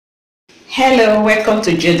Hello, welcome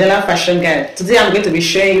to Jodela Fashion Guide. Today I'm going to be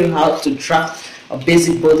showing you how to draft a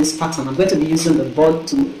basic bodice pattern. I'm going to be using the board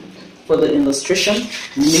for the illustration,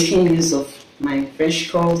 making use of my French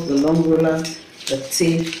curls, the long ruler, the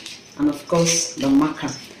tape, and of course the marker.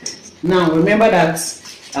 Now remember that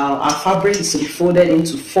our fabric is to be folded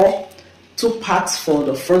into two parts for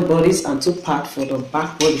the front bodice and two parts for the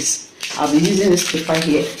back bodice. I'll be using this paper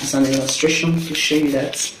here as an illustration to show you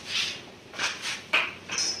that.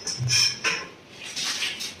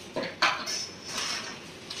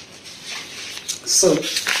 So,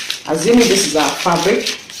 assuming this is our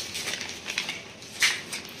fabric,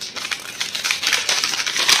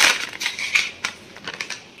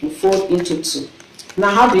 we fold into two.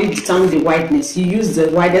 Now, how do you determine the wideness? You use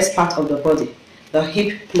the widest part of the body, the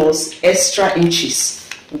hip plus extra inches.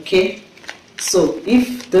 Okay, so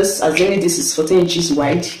if this, assuming this is 14 inches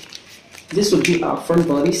wide, this will be our front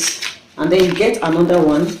bodice, and then you get another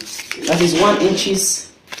one that is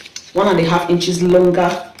 1.5 inches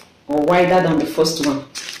longer or wider than the first one.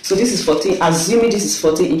 So this is 14, assuming this is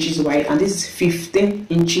 14 inches wide, and this is 15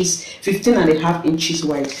 and a half inches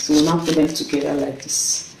wide. So we'll now put them together like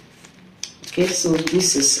this. Okay, so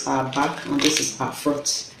this is our back and this is our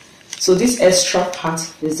front. So this extra part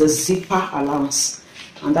is the zipper allowance,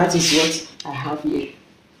 and that is what I have here.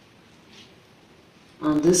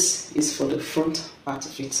 And this is for the front part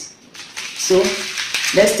of it. So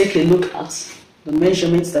let's take a look at the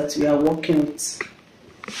measurements that we are working with.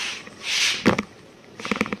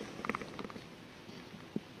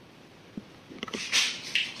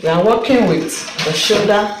 We are working with the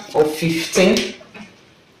shoulder of 15,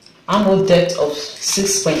 armhole depth of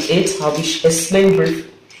 6.8. I'll be explaining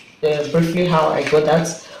briefly how I got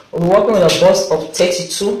that. We're working with a bust of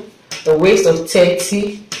 32, the waist of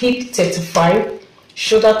 30, hip 35,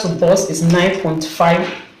 shoulder to bust is 9.5,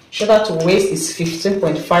 shoulder to waist is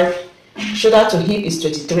 15.5, shoulder to hip is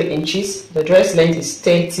 23 inches, the dress length is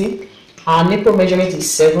 30, our nipple measurement is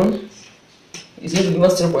 7, it's going to give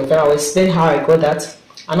us 0.5. I'll explain how I got that.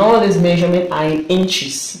 And all these measurements are in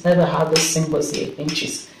inches. Never have the symbols here,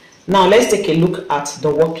 inches. Now let's take a look at the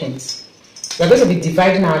workings. We're going to be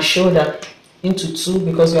dividing our shoulder into two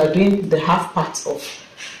because we are doing the half part of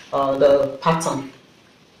the pattern.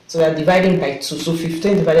 So we are dividing by 2. So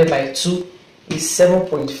 15 divided by 2 is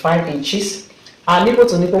 7.5 inches. Our nipple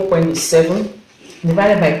to nipple point is 7.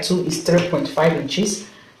 Divided by 2 is 3.5 inches.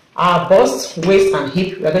 Our bust, waist, and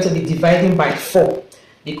hip, we are going to be dividing by 4.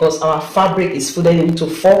 Because our fabric is folded into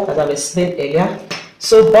 4, as I've explained earlier.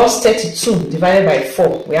 So bust 32 divided by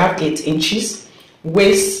 4, we have 8 inches.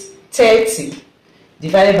 Waist 30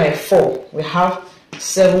 divided by 4, we have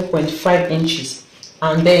 7.5 inches.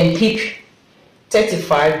 And then hip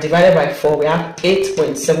 35 divided by 4, we have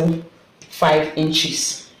 8.75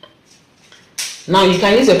 inches. Now you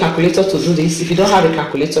can use your calculator to do this. If you don't have a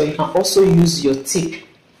calculator, you can also use your tape.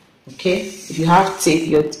 Okay, if you have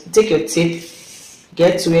tape, take your tape.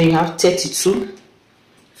 Get to where you have 32.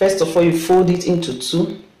 First of all, you fold it into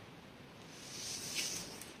 2.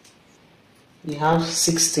 You have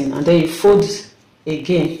 16, and then you fold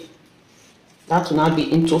again. That will now be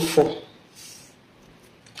into 4.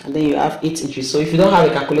 And then you have 8 inches. So if you don't have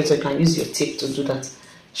a calculator, you can use your tape to do that.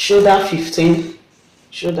 Shoulder 15,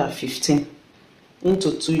 shoulder 15.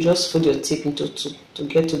 Into 2, you just fold your tape into 2 to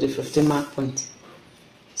get to the 15 mark point.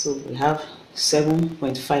 So we have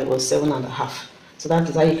 7.5 or 7.5. So that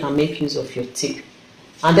is how you can make use of your tape.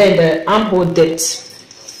 And then the armhole depth.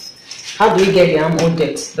 How do we get the armhole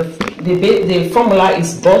depth? The formula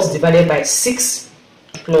is bust divided by 6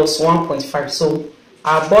 plus 1.5. So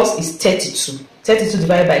our bust is 32. 32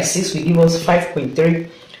 divided by 6 will give us 5.3.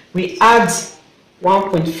 We add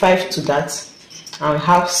 1.5 to that, and we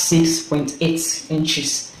have 6.8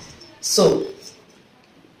 inches. So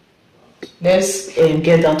let's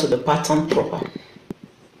get down to the pattern proper.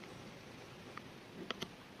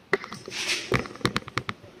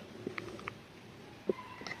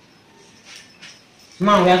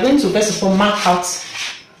 Now we are going to first of all mark out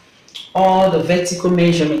all the vertical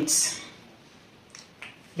measurements.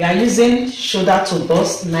 We are using shoulder to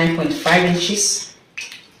bust 9.5 inches.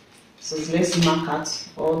 So let's mark out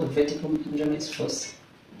all the vertical measurements first.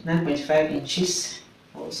 9.5 inches.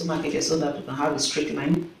 I'll also mark it so that we can have a straight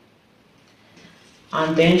line.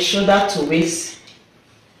 And then shoulder to waist,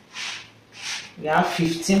 we have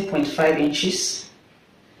 15.5 inches.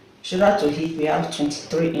 Shoulder to hip, we have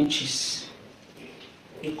 23 inches.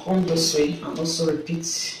 You come this way and also repeat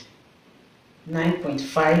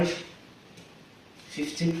 9.5,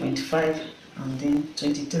 15.5, and then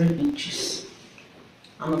 23 inches.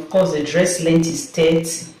 And of course the dress length is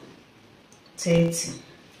 30.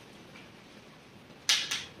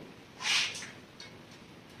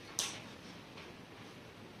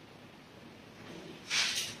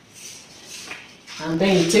 And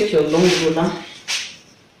then you take your long ruler.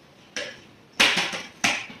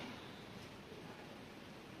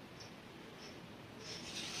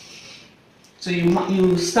 So you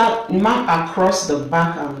mark across the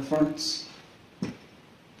back and the front.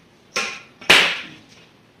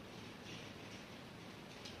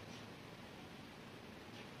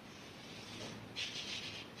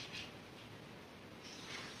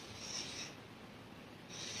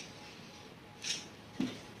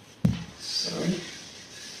 Sorry.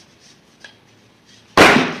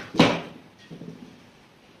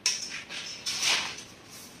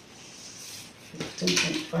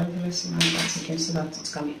 Let's mark that again so that it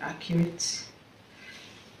can be accurate.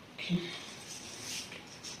 Okay.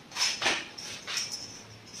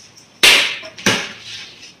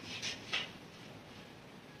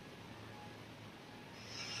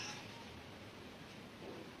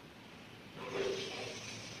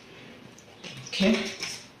 Okay.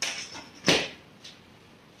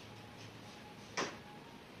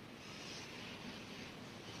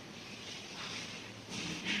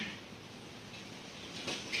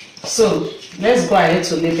 So let's go ahead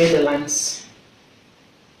to label the lines.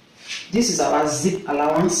 This is our zip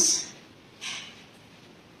allowance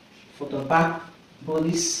for the back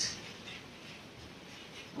bodice,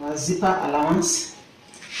 our zipper allowance,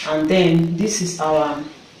 and then this is our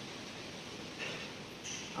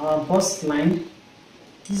bust line,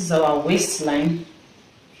 this is our waist line,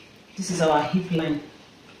 this is our hip line,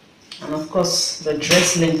 and of course the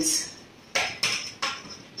dress length.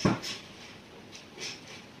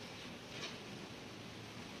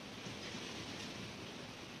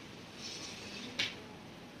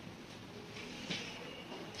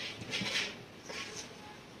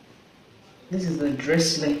 This is the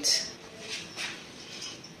dress length.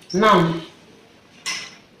 Now,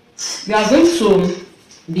 you are going to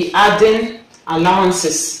be adding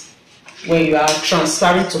allowances when you are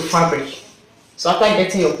transferring to fabric. So after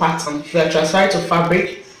getting your pattern, if you are transferring to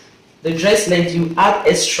fabric, the dress length, you add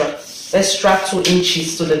extra 2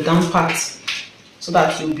 inches to the down part so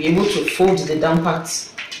that you'll be able to fold the down part.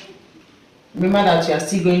 Remember that you are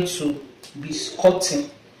still going to be cutting.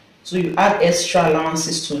 So you add extra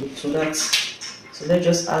allowances to that. So let's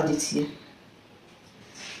just add it here.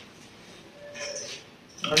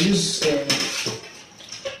 I'll use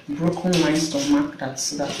broken lines to mark that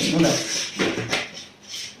so that you know that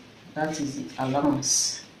that is the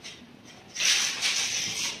allowance.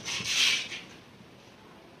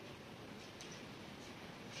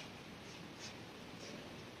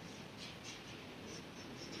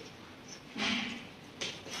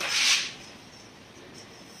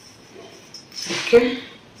 Okay,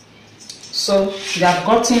 so we have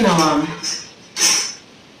gotten our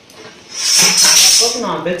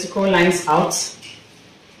vertical lines out.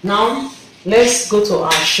 Now let's go to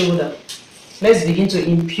our shoulder. Let's begin to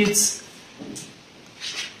impute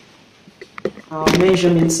our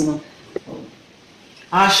measurements now.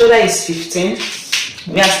 Our shoulder is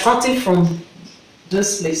 15. We are starting from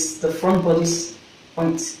this place, the front bodice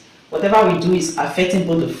point. Whatever we do is affecting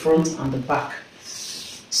both the front and the back.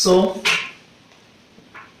 So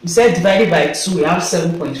we said divided by 2, we have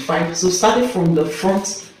 7.5. So starting from the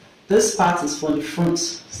front, this part is from the front.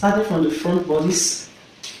 Starting from the front bodice,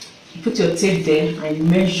 you put your tape there and you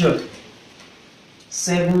measure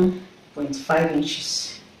 7.5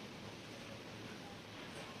 inches.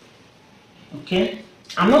 Okay,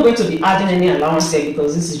 I'm not going to be adding any allowance here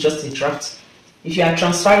because this is just a draft. If you are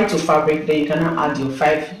transferring to fabric, then you cannot add your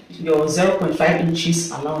 0.5 inches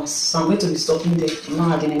allowance. So I'm going to be stopping there. I'm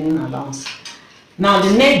not adding any allowance. Now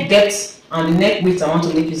the neck depth and the neck width I want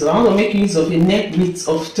to make use of. I want to make use of a neck width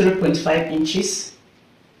of 3.5 inches,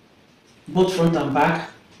 both front and back.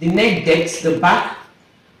 The neck depth, the back,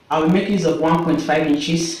 I will make use of 1.5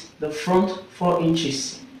 inches, the front 4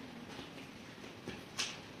 inches.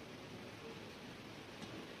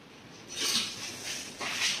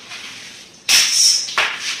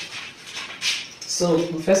 So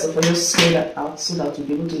first of all, just scale that out so that we'll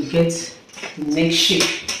be able to get the neck shape.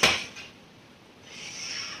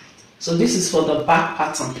 So this is for the back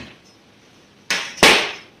pattern.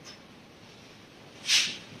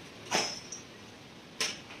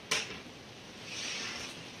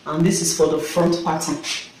 And this is for the front pattern.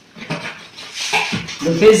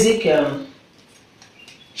 The basic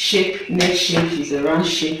shape, neck shape is a round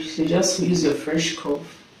shape, so just use your French curve.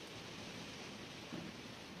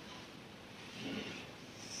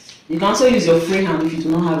 You can also use your free hand if you do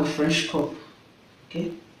not have a French curve. Okay?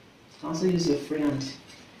 You can also use your free hand.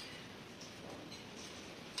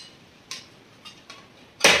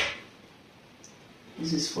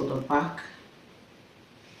 This is for the back.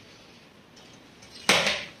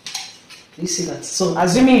 You see that? So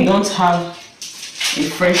assuming you don't have a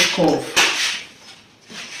fresh curve,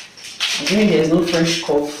 assuming there is no fresh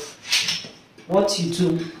curve, what you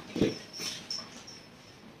do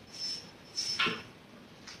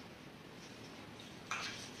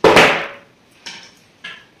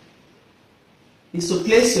is to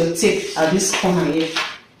place your tape at this corner here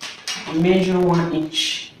and measure 1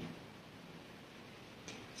 inch,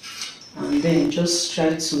 and then just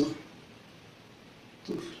try to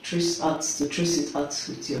trace it out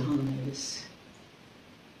with your hand like this.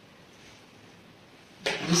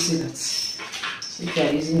 You see that? So if you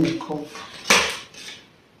are using a curve,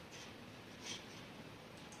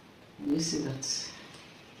 you see that?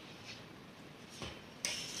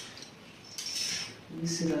 You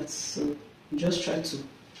see that? So just try to.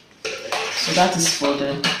 So that is for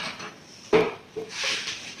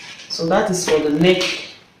the neck.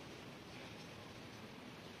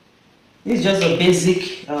 This is just a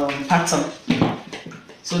basic pattern.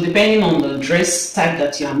 So depending on the dress type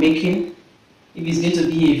that you are making, if it's going to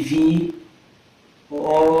be a V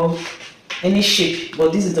or any shape,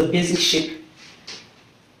 but this is the basic shape,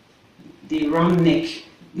 the round neck.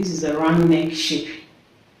 This is a round neck shape.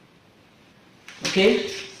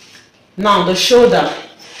 Okay. Now the shoulder.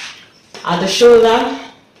 At the shoulder,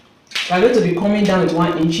 we are going to be coming down with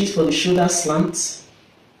 1 inch for the shoulder slant.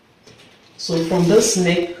 So from this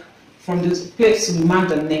neck, from this place we mark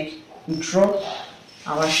the neck, we draw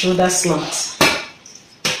our shoulder slant.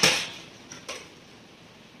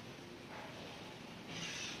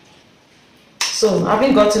 So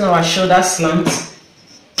having gotten our shoulder slant,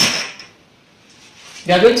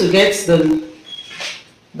 we are going to get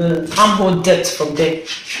the armhole depth from there.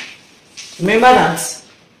 Remember that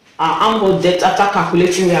our armhole depth, after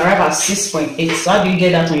calculating, we arrive at 6.8. So how do you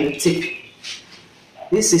get that on your tape?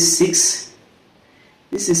 This is 6.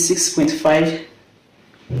 This is 6.5.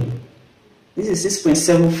 This is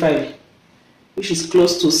 6.75, which is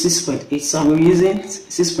close to 6.8. So I'm using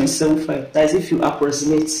 6.75. That is if you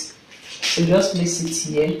approximate. So just place it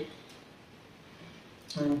here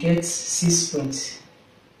and get 6 point,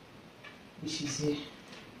 which is here.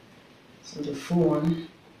 So the full one.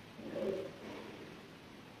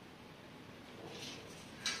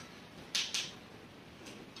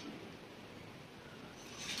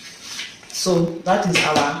 So that is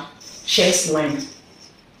our chest line.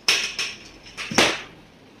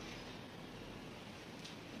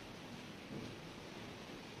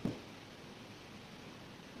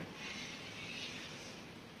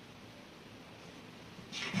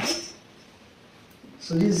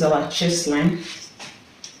 So this is our chest line.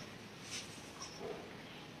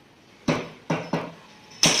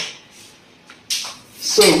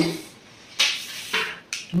 So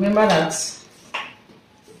remember that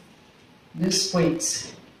this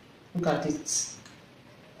point, look at it,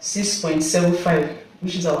 6.75,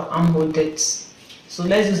 which is our armhole depth. So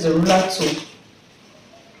let's use the ruler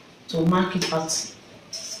to mark it out.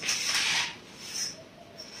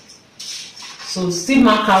 So still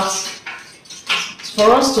mark out. For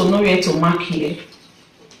us to know where to mark here,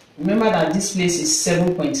 remember that this place is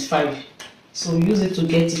 7.5. So use it to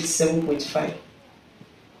get it 7.5.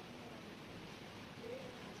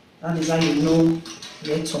 That is how you know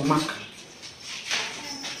where to mark.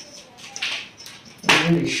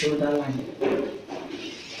 And then the shoulder line.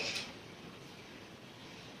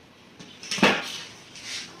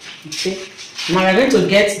 Okay. Now we're going to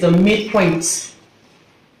get the midpoint.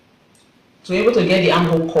 To be able to get the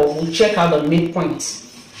armhole curve, we'll check out the midpoint.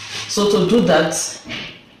 So to do that,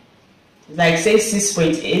 like say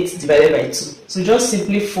 6.8 divided by 2. So just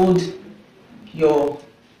simply fold your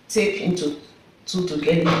tape into 2 to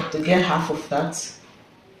get half of that.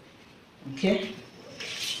 Okay.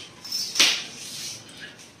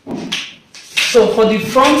 So for the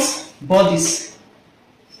front bodice,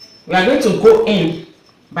 we are going to go in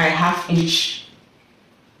by ½ inch,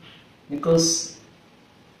 because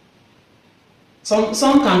some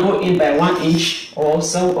can go in by 1 inch or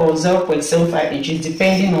 0.75 inches,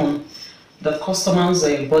 depending on the customer's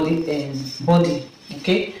body.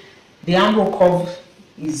 Okay, the armhole curve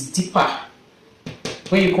is deeper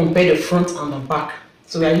when you compare the front and the back.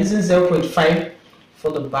 So we are using 0.5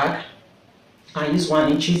 for the back and use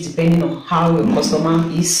 1 inch depending on how your customer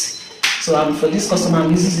is. So for this customer,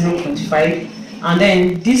 I'm using 0.5, and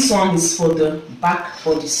then this one is for the back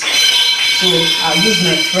bodice. So I'll use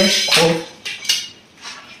my French curve.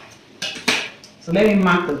 So let me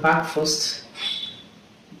mark the back first.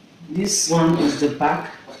 This one is the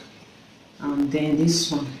back, and then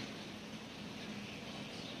this one.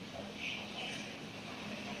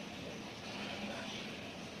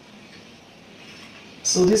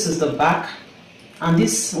 So this is the back, and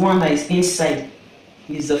this one that is inside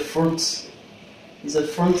is the front. Is the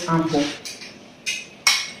front armhole.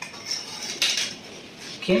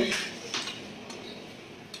 Okay.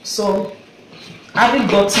 So, having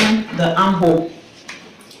gotten the armhole,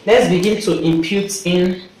 let's begin to impute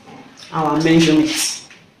in our measurements.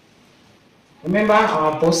 Remember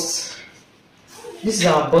our bust. This is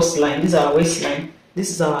our bust line. This is our waistline.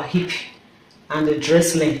 This is our hip and the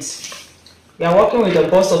dress length. We are working with a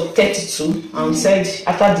bust of 32, and we said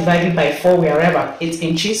after dividing by 4 we arrive at 8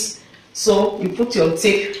 inches. So you put your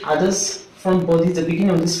tape at this front body, the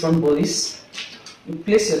beginning of this front bodice. You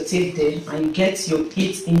place your tape there and you get your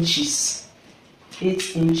 8 inches.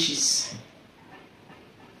 8 inches.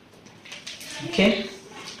 Okay.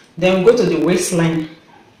 Then we go to the waistline.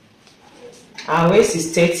 Our waist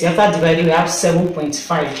is 30. After dividing, we have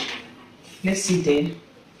 7.5. Let's see there.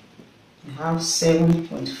 We have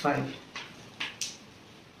 7.5.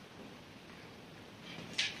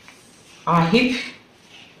 Our hip,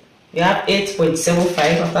 we have 8.75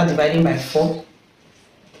 after dividing by 4.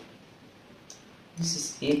 This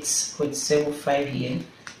is 8.75 here.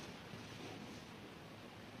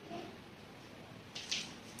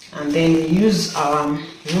 And then we use our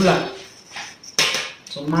ruler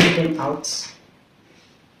to mark them out.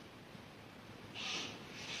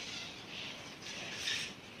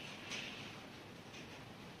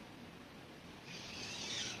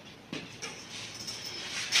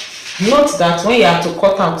 Note that when you have to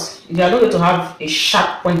cut out, you are not going to have a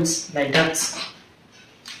sharp point like that.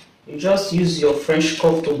 You just use your French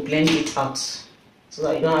curve to blend it out so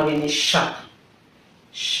that you don't have any sharp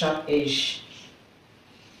edge.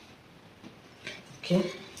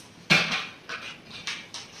 Okay.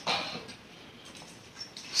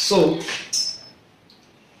 So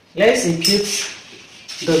let's impute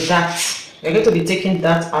the dart. We're going to be taking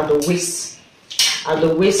that at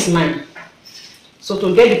the waistline. So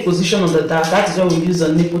to get the position of the dart, that is why we use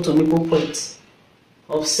a nipple to nipple point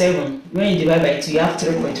of 7. When you divide by 2, you have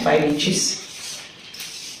 3.5 inches.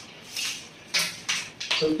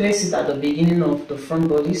 So place it at the beginning of the front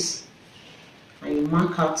bodice, and you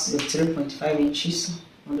mark out the 3.5 inches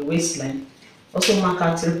on the waistline. Also mark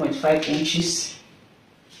out 3.5 inches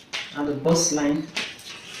at the bust line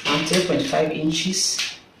and 3.5 inches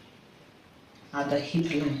at the hip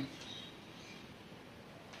line,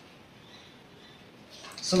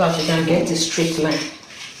 so that you can get a straight line.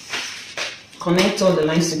 Connect all the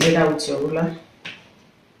lines together with your ruler.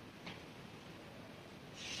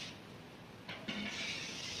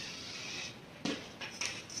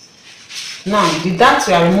 Now, the dart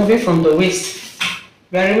we are removing from the waist,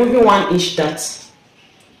 we are removing 1 inch dart,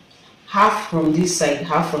 half from this side,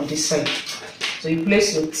 half from this side. So you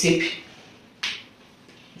place your tape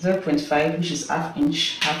 0.5, which is half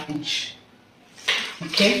inch.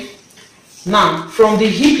 Okay. Now, from the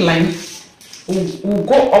hip line, we'll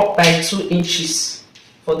go up by 2 inches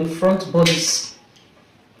for the front bodice.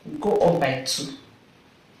 We'll go up by 2.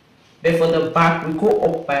 But for the back, we go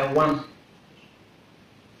up by 1.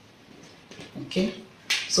 Okay.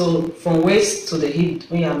 So from waist to the hip,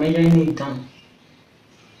 we are measuring it down.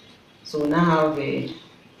 So we now have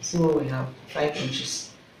see what we have, 5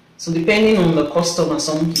 inches. So depending on the customer,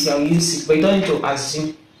 some will use it, but you don't need to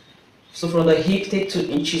assume. So from the hip, take 2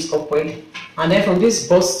 inches upward, and then from this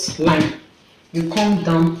bust line, you come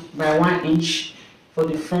down by 1 inch for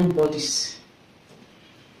the front bodice.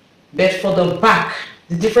 But for the back,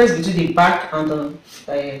 the difference between the back and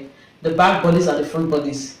the back bodies and the front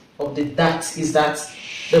bodies of the dart is that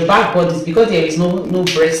the back bodies, because there is no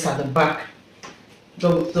breast at the back,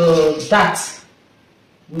 the dart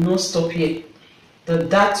will not stop here. The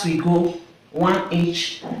dart will go 1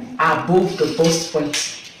 inch above the bust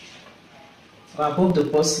point, or above the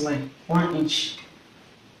bust line, 1 inch.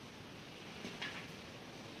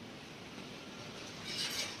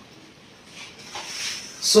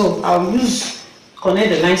 So I'll connect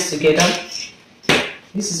the lines together.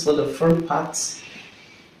 This is for the front part.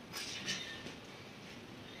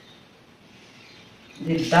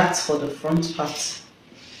 The dart for the front part.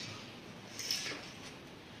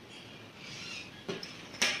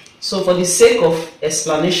 So for the sake of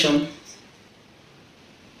explanation,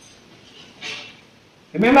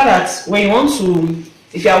 remember that when you want to,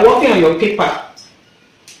 if you are working on your paper,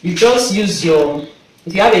 you just use your,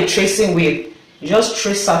 if you have a tracing wheel, you just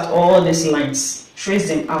trace out all these lines, trace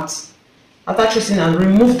them out. After tracing and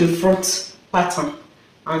remove the front pattern,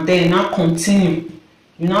 and then now continue.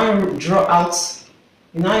 You now draw out,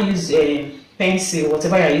 you now use a pencil,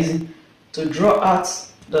 whatever you are using, to draw out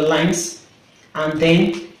the lines, and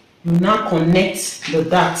then you now connect the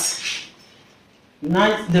dart.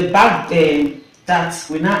 Now the back dart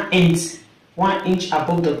will now end 1 inch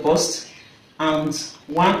above the bust and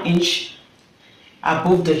 1 inch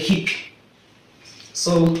above the hip.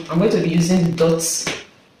 So I'm going to be using the dots.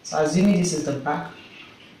 So assuming this is the back,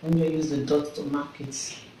 I'm going to use the dot to mark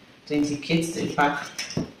it, to indicate the back.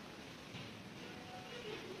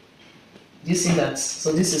 You see that?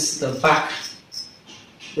 So this is the back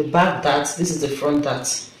dart, this is the front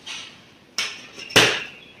dart.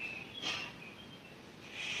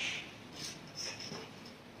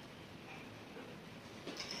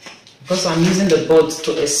 Because I'm using the board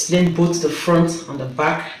to explain both the front and the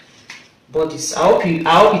back bodies. I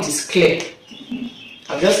hope it is clear.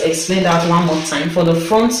 I'll just explain that one more time. For the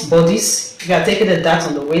front bodies, if you are taking the dart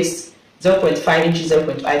on the waist, 0.5 inches,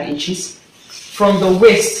 0.5 inches. From the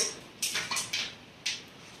waist,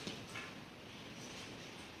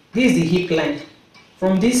 this is the hip line.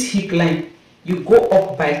 From this hip line, you go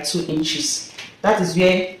up by 2 inches. That is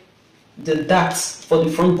where the dart for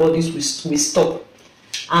the front bodies will stop.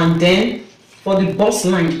 And then for the bust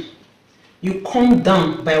line, you come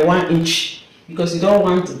down by 1 inch because you don't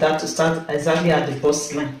want the dart to start exactly at the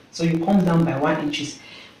bust line. So you come down by 1 inch.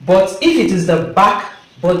 But if it is the back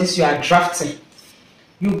bodies you are drafting,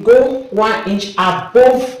 you go 1 inch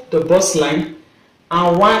above the bust line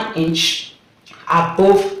and 1 inch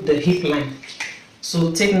above the hip line.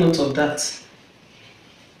 So take note of that.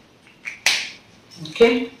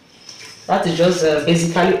 Okay, that is just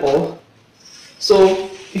basically all. So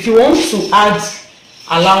if you want to add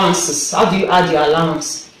allowances, how do you add your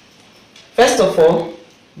allowance? First of all,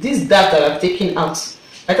 this dart that I've taken out,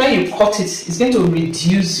 by the time you cut it, it's going to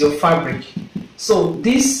reduce your fabric. So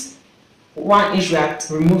this 1 inch we are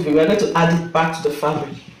removing, we are going to add it back to the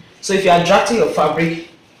fabric. So if you are drafting your fabric,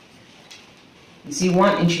 you see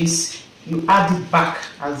 1 inch is, you add it back,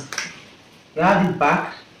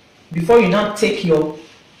 before you now take your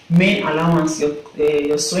main allowance,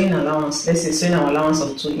 your sewing allowance, let's say sewing allowance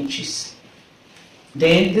of 2 inches.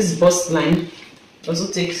 Then this bust line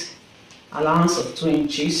also takes allowance of 2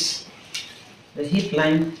 inches. The hip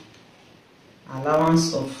line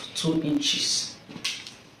allowance of 2 inches.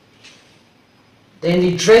 Then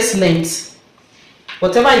the dress length,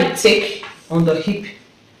 whatever you take on the hip,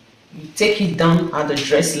 you take it down at the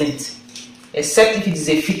dress length. Except if it is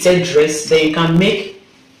a fitted dress, then you can make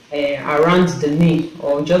around the knee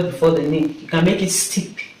or just before the knee. You can make it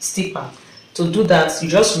steeper. To do that, you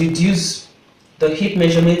just reduce the hip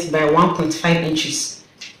measurement by 1.5 inches.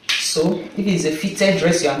 So if it is a fitted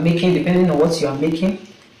dress you are making, depending on what you are making,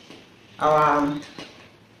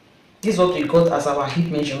 this is what we got as our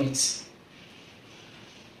hip measurements.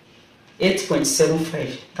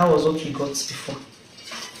 8.75. That was what we got before.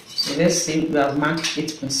 So let's say we have marked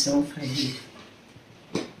 8.75 here.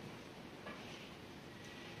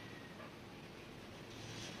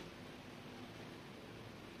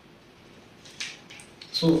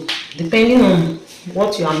 So depending on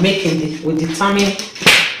what you are making, it will determine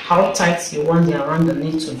how tight you want the around the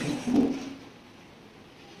knee to be.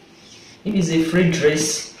 If it's a free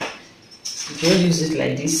dress, you can use it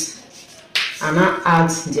like this and now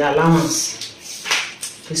add the allowance,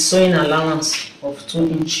 the sewing allowance of 2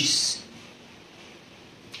 inches.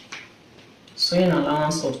 Sewing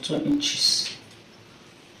allowance of 2 inches.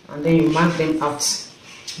 And then you mark them out.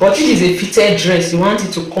 But if it's a fitted dress, you want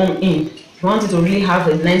it to come in, you want it to really have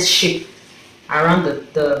a nice shape around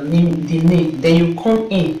the knee, then you come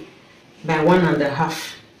in by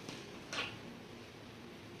 1.5.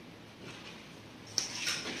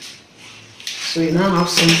 So you now have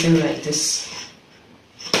something like this.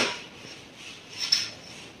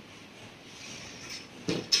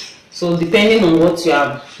 So depending on what you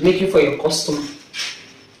are making for your customer.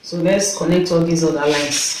 So let's connect all these other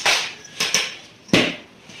lines.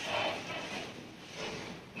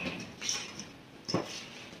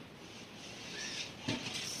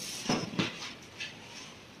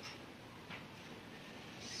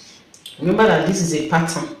 Remember that this is a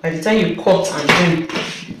pattern. By the time you cut and trim,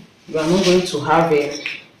 you are not going to have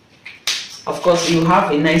of course you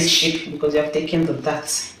have a nice shape because you have taken the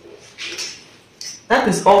dart. That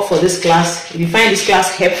is all for this class. If you find this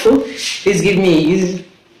class helpful, please give me a huge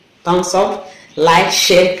thumbs up, like,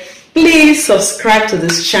 share. Please subscribe to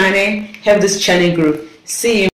this channel, help this channel grow. See you.